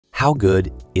How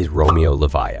good is Romeo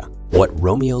Lavia? What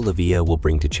Romeo Lavia will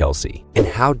bring to Chelsea, and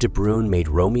how De Bruyne made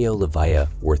Romeo Lavia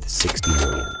worth 60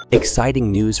 million.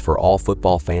 Exciting news for all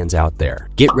football fans out there.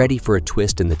 Get ready for a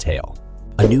twist in the tale.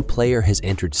 A new player has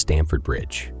entered Stamford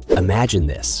Bridge. Imagine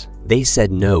this. They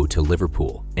said no to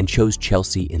Liverpool and chose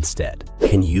Chelsea instead.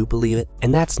 Can you believe it?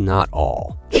 And that's not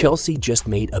all. Chelsea just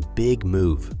made a big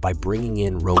move by bringing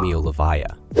in Romeo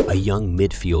Lavia, a young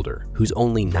midfielder who's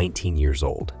only 19 years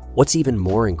old. What's even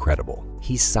more incredible,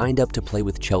 he's signed up to play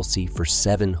with Chelsea for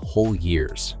 7 whole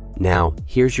years. Now,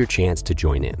 here's your chance to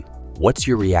join in. What's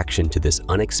your reaction to this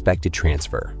unexpected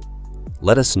transfer?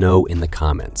 Let us know in the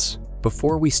comments.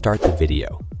 Before we start the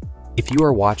video, if you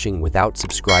are watching without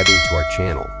subscribing to our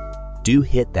channel, do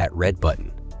hit that red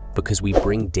button because we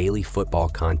bring daily football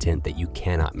content that you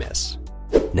cannot miss.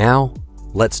 Now,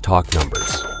 let's talk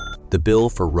numbers. The bill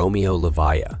for Romeo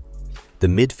Lavia, the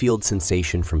midfield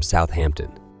sensation from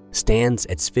Southampton, stands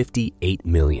at 58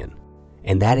 million,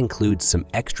 and that includes some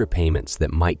extra payments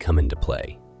that might come into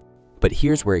play. But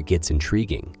here's where it gets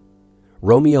intriguing.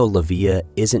 Romeo Lavia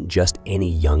isn't just any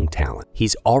young talent.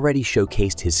 He's already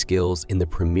showcased his skills in the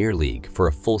Premier League for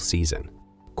a full season.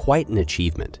 Quite an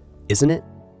achievement, isn't it?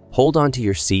 Hold on to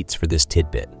your seats for this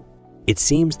tidbit. It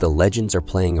seems the legends are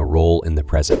playing a role in the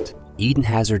present. Eden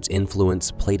Hazard's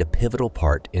influence played a pivotal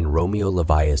part in Romeo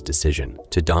Lavia's decision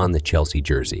to don the Chelsea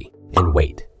jersey. And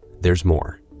wait, there's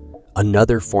more.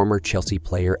 Another former Chelsea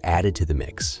player added to the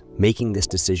mix, making this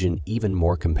decision even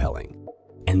more compelling.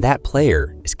 And that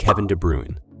player is Kevin De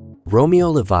Bruyne.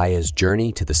 Romeo Lavia's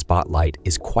journey to the spotlight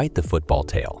is quite the football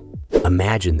tale.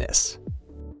 Imagine this.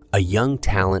 A young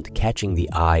talent catching the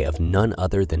eye of none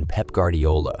other than Pep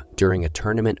Guardiola during a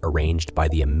tournament arranged by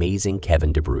the amazing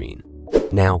Kevin De Bruyne.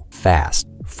 Now, fast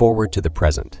forward to the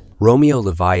present. Romeo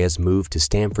Lavia's move to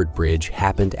Stamford Bridge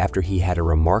happened after he had a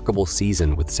remarkable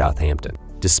season with Southampton.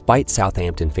 Despite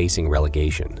Southampton facing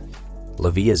relegation,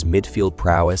 Lavia's midfield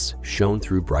prowess shone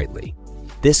through brightly.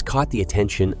 This caught the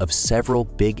attention of several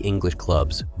big English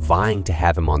clubs vying to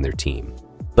have him on their team.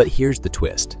 But here's the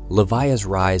twist. Lavia's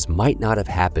rise might not have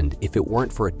happened if it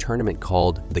weren't for a tournament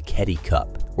called the Ketty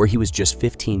Cup, where he was just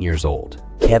 15 years old.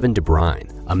 Kevin De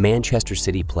Bruyne, a Manchester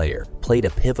City player, played a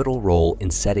pivotal role in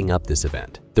setting up this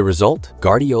event. The result?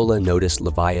 Guardiola noticed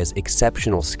Lavia's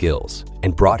exceptional skills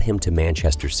and brought him to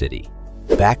Manchester City.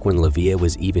 Back when Lavia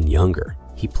was even younger,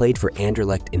 he played for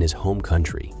Anderlecht in his home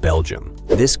country, Belgium.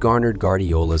 This garnered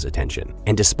Guardiola's attention,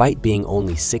 and despite being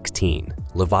only 16,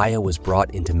 Lavia was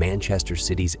brought into Manchester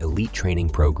City's elite training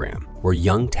program, where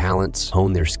young talents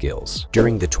hone their skills.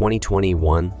 During the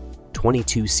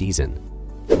 2021-22 season,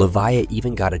 Lavia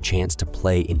even got a chance to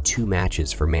play in 2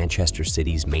 matches for Manchester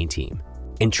City's main team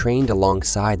and trained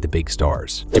alongside the big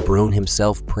stars. De Bruyne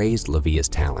himself praised Lavia's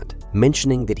talent,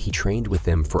 mentioning that he trained with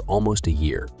them for almost a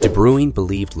year. De Bruyne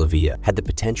believed Lavia had the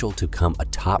potential to become a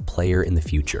top player in the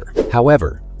future.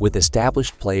 However, with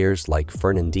established players like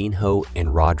Fernandinho and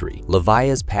Rodri,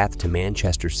 Lavia's path to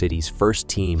Manchester City's first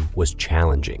team was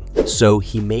challenging. So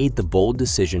he made the bold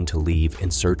decision to leave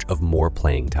in search of more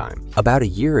playing time. About a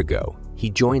year ago, he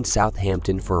joined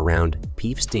Southampton for around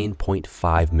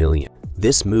 £15.5 million.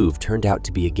 This move turned out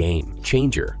to be a game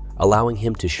changer, allowing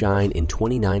him to shine in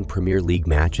 29 Premier League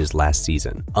matches last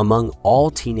season. Among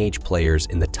all teenage players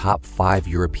in the top 5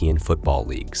 European football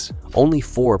leagues, only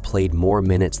 4 played more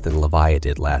minutes than Lavia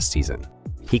did last season.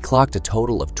 He clocked a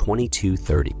total of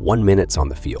 22-31 minutes on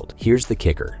the field. Here's the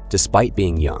kicker. Despite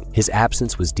being young, his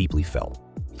absence was deeply felt.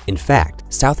 In fact,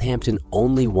 Southampton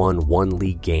only won 1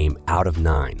 league game out of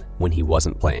 9 when he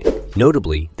wasn't playing.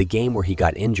 Notably, the game where he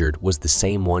got injured was the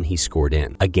same one he scored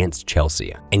in, against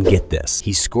Chelsea. And get this,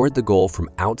 he scored the goal from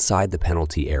outside the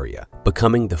penalty area,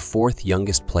 becoming the 4th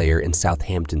youngest player in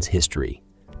Southampton's history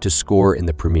to score in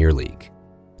the Premier League.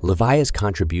 Lavia's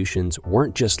contributions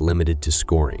weren't just limited to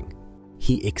scoring.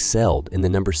 He excelled in the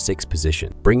number 6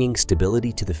 position, bringing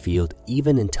stability to the field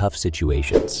even in tough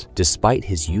situations. Despite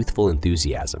his youthful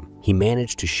enthusiasm, he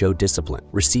managed to show discipline,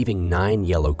 receiving 9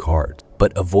 yellow cards,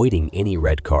 but avoiding any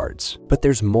red cards. But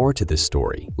there's more to this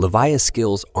story. Lavia's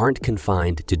skills aren't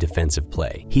confined to defensive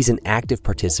play. He's an active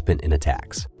participant in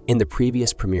attacks. In the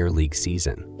previous Premier League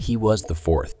season, he was the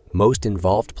 4th most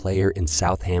involved player in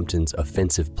Southampton's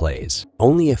offensive plays.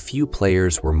 Only a few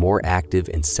players were more active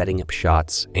in setting up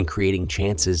shots and creating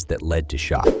chances that led to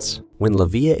shots. When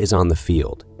Lavia is on the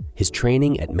field, his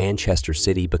training at Manchester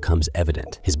City becomes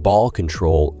evident. His ball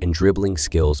control and dribbling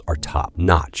skills are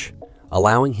top-notch,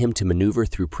 allowing him to maneuver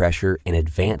through pressure and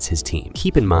advance his team.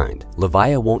 Keep in mind,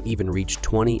 Lavia won't even reach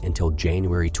 20 until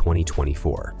January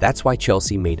 2024. That's why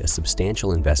Chelsea made a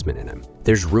substantial investment in him.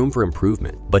 There's room for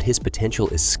improvement, but his potential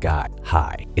is sky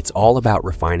high. It's all about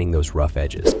refining those rough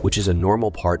edges, which is a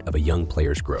normal part of a young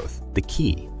player's growth. The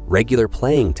key: regular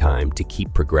playing time to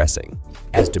keep progressing.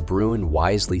 As De Bruyne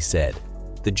wisely said,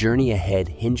 the journey ahead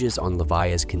hinges on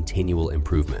Lavia's continual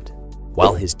improvement.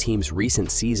 While his team's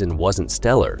recent season wasn't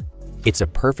stellar, it's a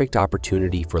perfect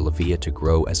opportunity for Lavia to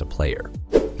grow as a player.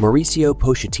 Mauricio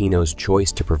Pochettino's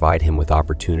choice to provide him with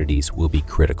opportunities will be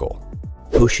critical.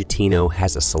 Pochettino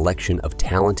has a selection of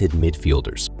talented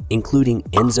midfielders, including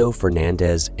Enzo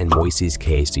Fernandez and Moises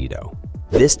Caicedo.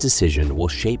 This decision will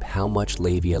shape how much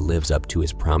Lavia lives up to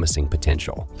his promising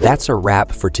potential. That's a wrap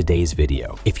for today's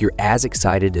video. If you're as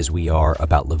excited as we are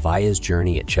about Lavia's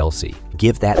journey at Chelsea,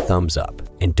 give that thumbs up.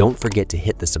 And don't forget to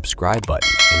hit the subscribe button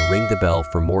and ring the bell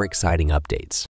for more exciting updates.